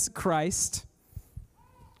Jesus Christ,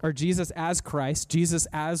 or Jesus as Christ, Jesus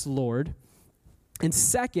as Lord. And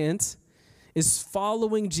second is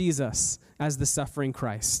following Jesus as the suffering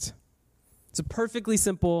Christ. It's a perfectly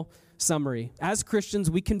simple summary. As Christians,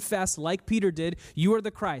 we confess, like Peter did, you are the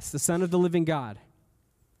Christ, the Son of the living God.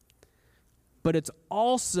 But it's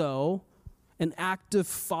also an act of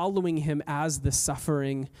following him as the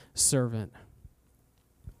suffering servant.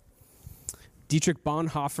 Dietrich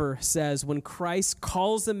Bonhoeffer says, when Christ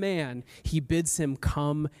calls a man, he bids him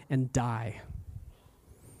come and die.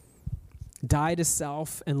 Die to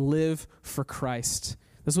self and live for Christ.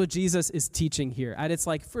 That's what Jesus is teaching here. And it's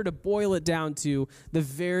like, for to boil it down to the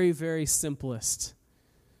very, very simplest,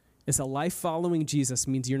 is a life following Jesus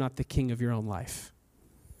means you're not the king of your own life.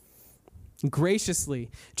 And graciously,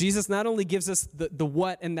 Jesus not only gives us the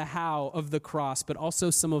what and the how of the cross, but also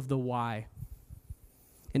some of the why.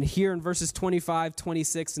 And here in verses 25,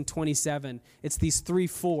 26, and 27, it's these 3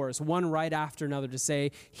 fours, one right after another, to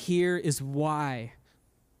say, here is why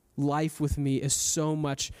life with me is so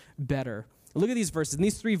much better. Look at these verses. In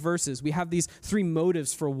these 3 verses, we have these 3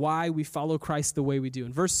 motives for why we follow Christ the way we do.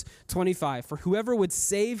 In verse 25, for whoever would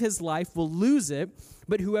save his life will lose it,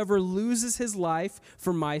 but whoever loses his life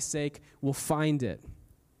for my sake will find it.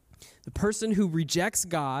 The person who rejects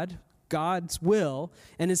God's will,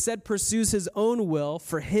 and instead pursues his own will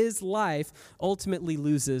for his life ultimately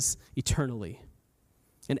loses eternally.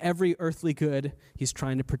 And every earthly good he's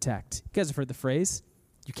trying to protect. You guys have heard the phrase,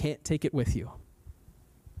 you can't take it with you.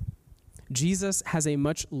 Jesus has a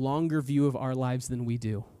much longer view of our lives than we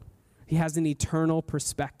do. He has an eternal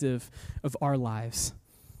perspective of our lives.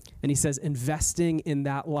 And he says investing in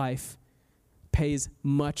that life pays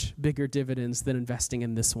much bigger dividends than investing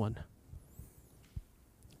in this one.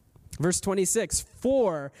 Verse 26,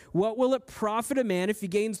 for what will it profit a man if he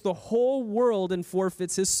gains the whole world and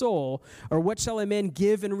forfeits his soul? Or what shall a man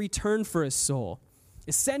give in return for his soul?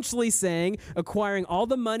 Essentially saying, acquiring all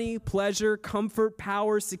the money, pleasure, comfort,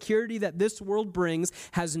 power, security that this world brings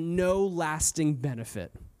has no lasting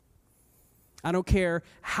benefit. I don't care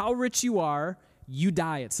how rich you are, you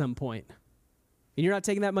die at some point. And you're not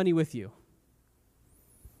taking that money with you.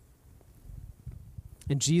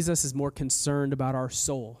 And Jesus is more concerned about our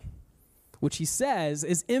soul, which he says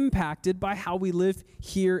is impacted by how we live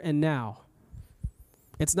here and now.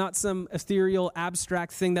 It's not some ethereal,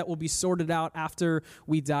 abstract thing that will be sorted out after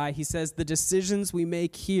we die. He says the decisions we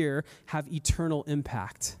make here have eternal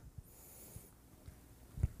impact.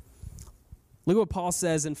 Look at what Paul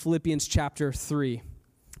says in Philippians chapter 3.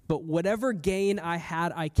 But whatever gain I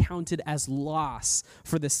had, I counted as loss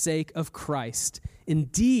for the sake of Christ.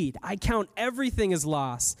 Indeed, I count everything as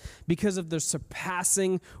loss because of the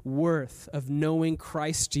surpassing worth of knowing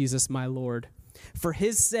Christ Jesus my Lord. For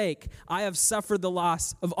his sake, I have suffered the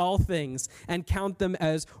loss of all things and count them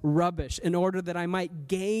as rubbish in order that I might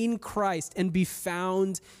gain Christ and be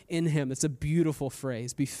found in him. It's a beautiful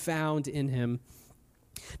phrase, be found in him.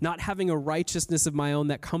 Not having a righteousness of my own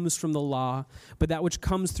that comes from the law, but that which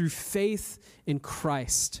comes through faith in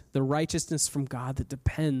Christ, the righteousness from God that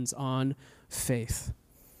depends on faith.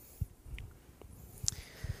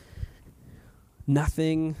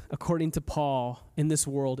 Nothing, according to Paul, in this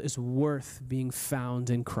world is worth being found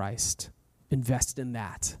in Christ. Invest in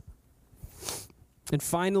that. And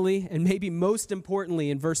finally, and maybe most importantly,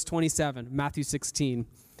 in verse 27, Matthew 16,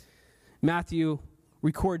 Matthew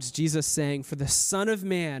records Jesus saying, for the Son of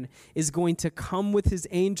Man is going to come with his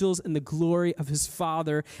angels in the glory of his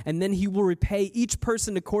Father, and then he will repay each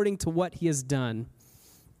person according to what he has done.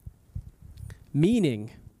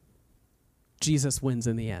 Meaning, Jesus wins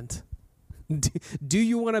in the end. Do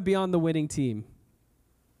you want to be on the winning team?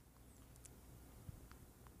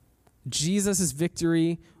 Jesus'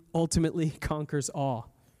 victory ultimately conquers all.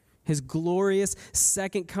 His glorious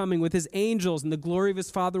second coming with his angels and the glory of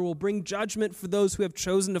his Father will bring judgment for those who have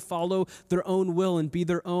chosen to follow their own will and be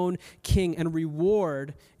their own king. And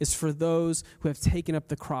reward is for those who have taken up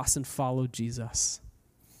the cross and followed Jesus.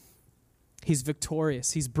 He's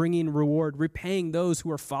victorious. He's bringing reward, repaying those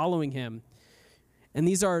who are following him. And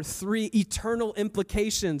these are 3 eternal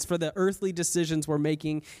implications for the earthly decisions we're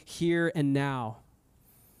making here and now.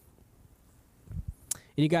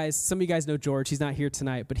 And you guys, some of you guys know George. He's not here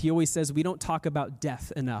tonight, but he always says we don't talk about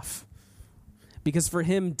death enough. Because for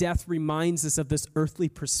him, death reminds us of this earthly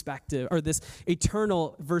perspective, or this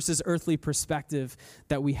eternal versus earthly perspective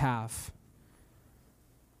that we have.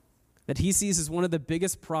 That he sees as one of the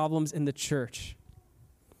biggest problems in the church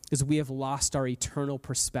is we have lost our eternal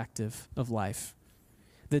perspective of life.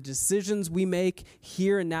 The decisions we make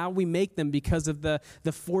here and now, we make them because of the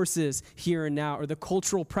forces here and now, or the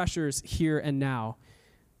cultural pressures here and now.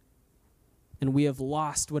 And we have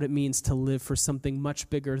lost what it means to live for something much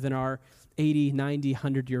bigger than our 80, 90,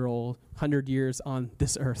 100 years on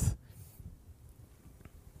this earth.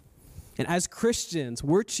 And as Christians,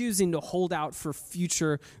 we're choosing to hold out for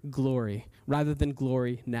future glory rather than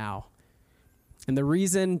glory now. And the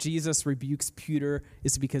reason Jesus rebukes Peter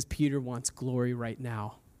is because Peter wants glory right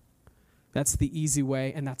now. That's the easy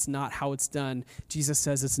way, and that's not how it's done. Jesus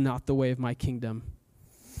says it's not the way of my kingdom.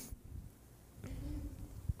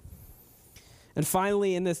 And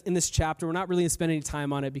finally, in this chapter, we're not really going to spend any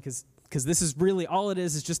time on it because this is really, all it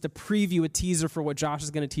is just a preview, a teaser for what Josh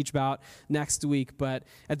is going to teach about next week. But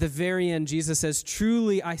at the very end, Jesus says,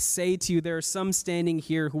 "Truly I say to you, there are some standing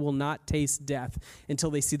here who will not taste death until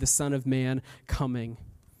they see the Son of Man coming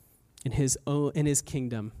in his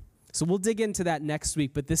kingdom." So we'll dig into that next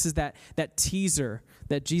week, but this is that teaser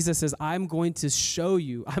that Jesus says, I'm going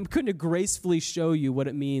to gracefully show you what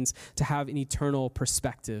it means to have an eternal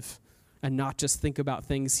perspective and not just think about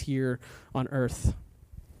things here on earth.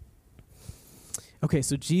 Okay,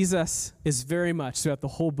 so Jesus is very much throughout the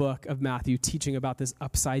whole book of Matthew teaching about this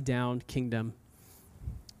upside-down kingdom.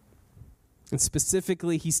 And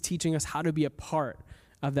specifically, he's teaching us how to be a part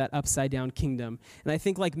of that upside-down kingdom. And I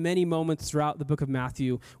think like many moments throughout the book of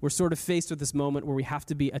Matthew, we're sort of faced with this moment where we have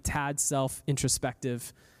to be a tad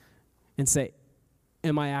self-introspective and say,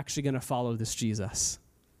 am I actually going to follow this Jesus?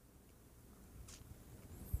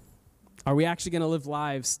 Are we actually going to live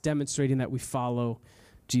lives demonstrating that we follow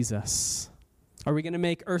Jesus? Are we going to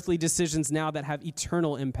make earthly decisions now that have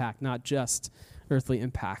eternal impact, not just earthly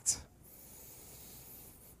impact?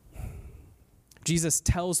 Jesus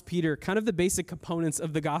tells Peter kind of the basic components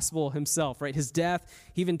of the gospel himself, right? His death.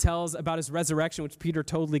 He even tells about his resurrection, which Peter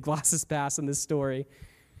totally glosses past in this story.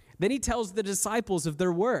 Then he tells the disciples of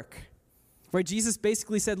their work, right? Jesus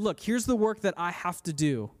basically said, look, here's the work that I have to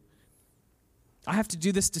do. I have to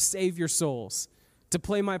do this to save your souls, to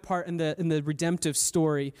play my part in the redemptive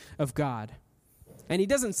story of God. And he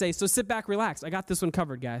doesn't say, so sit back, relax. I got this one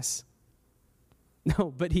covered, guys.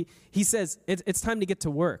 No, but he says, it's time to get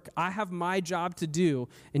to work. I have my job to do,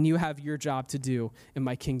 and you have your job to do in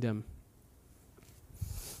my kingdom.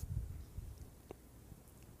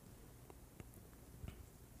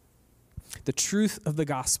 The truth of the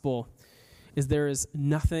gospel is there is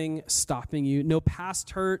nothing stopping you, no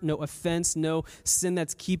past hurt, no offense, no sin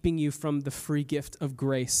that's keeping you from the free gift of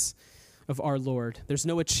grace of our Lord. There's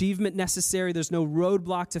no achievement necessary. There's no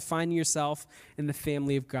roadblock to finding yourself in the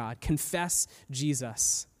family of God. Confess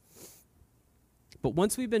Jesus. But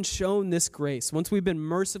once we've been shown this grace, once we've been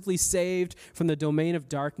mercifully saved from the domain of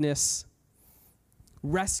darkness,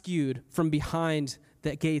 rescued from behind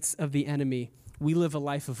the gates of the enemy, we live a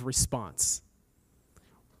life of response.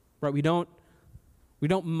 Right? We don't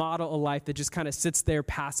model a life that just kind of sits there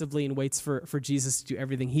passively and waits for Jesus to do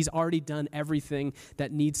everything. He's already done everything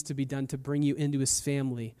that needs to be done to bring you into his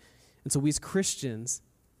family. And so we as Christians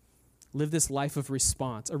live this life of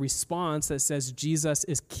response, a response that says Jesus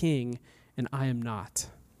is king and I am not.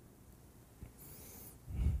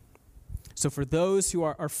 So for those who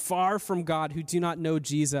are far from God, who do not know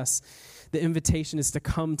Jesus, the invitation is to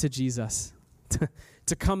come to Jesus,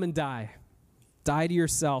 to come and die. Die to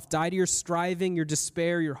yourself. Die to your striving, your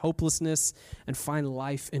despair, your hopelessness, and find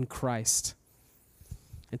life in Christ.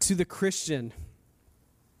 And to the Christian,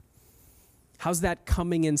 how's that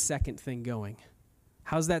coming in second thing going?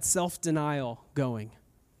 How's that self-denial going?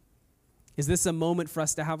 Is this a moment for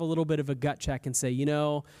us to have a little bit of a gut check and say,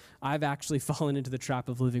 I've actually fallen into the trap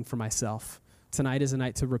of living for myself. Tonight is a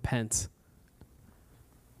night to repent.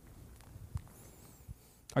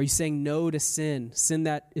 Are you saying no to sin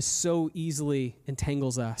that is so easily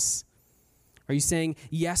entangles us? Are you saying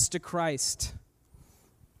yes to Christ?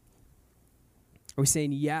 Are we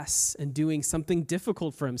saying yes and doing something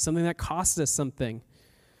difficult for him, something that costs us something?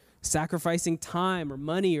 Sacrificing time or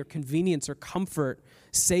money or convenience or comfort,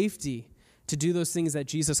 safety to do those things that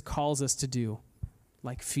Jesus calls us to do,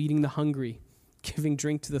 like feeding the hungry, giving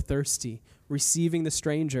drink to the thirsty, receiving the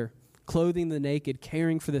stranger, clothing the naked,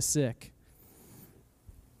 caring for the sick.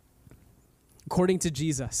 According to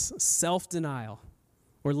Jesus, self-denial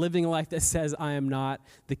or living a life that says I am not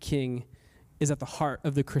the king is at the heart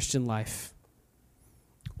of the Christian life.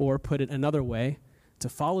 Or put it another way, to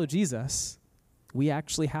follow Jesus we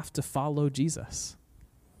actually have to follow Jesus.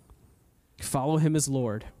 Follow him as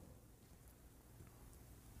Lord.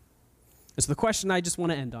 And so the question I just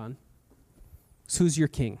want to end on is, who's your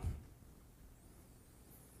king?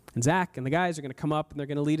 And Zach and the guys are going to come up and they're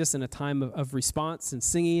going to lead us in a time of response and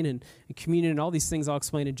singing and communion and all these things I'll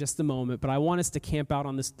explain in just a moment. But I want us to camp out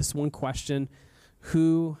on this one question: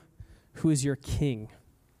 who is your king?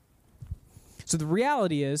 So the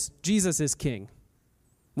reality is Jesus is king,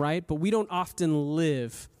 right? But we don't often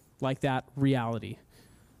live like that reality.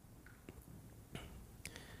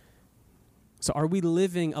 So are we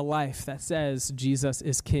living a life that says Jesus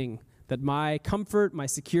is king? That my comfort, my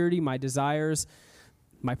security, my desires,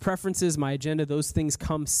 my preferences, my agenda, those things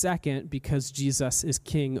come second because Jesus is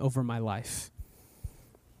king over my life.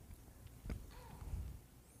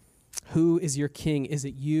 Who is your king? Is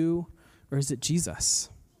it you or is it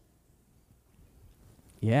Jesus?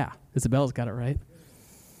 Yeah, Isabella's got it right.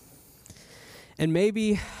 And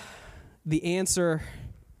maybe the answer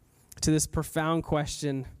to this profound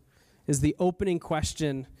question is the opening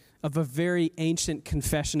question of a very ancient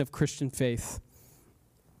confession of Christian faith.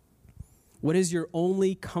 What is your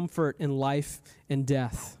only comfort in life and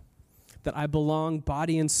death? That I belong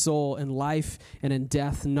body and soul in life and in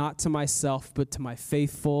death, not to myself, but to my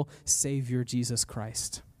faithful Savior, Jesus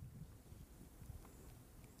Christ.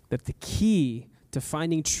 That the key to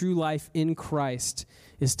finding true life in Christ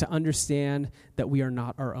is to understand that we are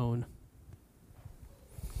not our own.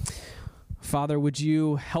 Father, would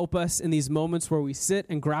you help us in these moments where we sit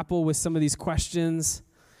and grapple with some of these questions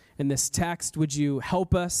in this text? Would you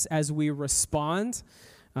help us as we respond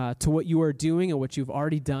to what you are doing and what you've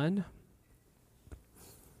already done?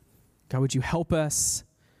 God, would you help us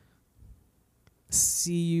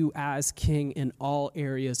see you as King in all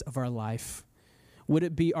areas of our life? Would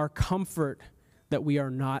it be our comfort that we are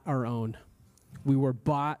not our own? We were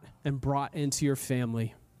bought and brought into your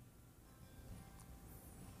family.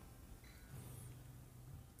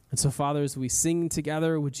 And so, Father, as we sing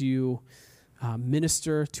together, would you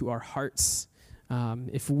minister to our hearts?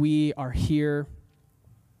 If we are here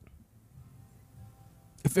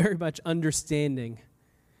very much understanding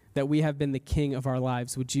that we have been the king of our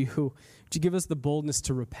lives, would you give us the boldness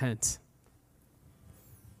to repent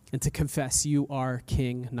and to confess you are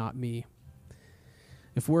king, not me?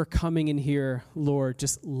 If we're coming in here, Lord,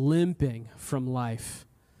 just limping from life,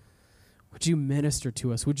 would you minister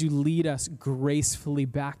to us? Would you lead us gracefully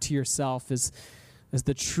back to yourself as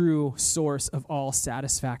the true source of all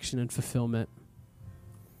satisfaction and fulfillment?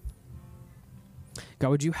 God,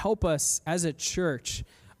 would you help us as a church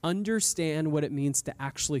understand what it means to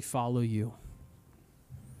actually follow you?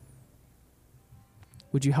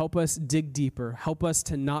 Would you help us dig deeper? Help us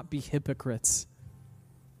to not be hypocrites.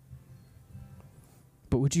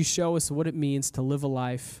 But would you show us what it means to live a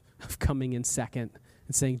life of coming in second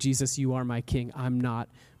and saying, Jesus, you are my king. I'm not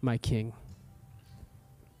my king.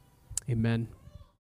 Amen.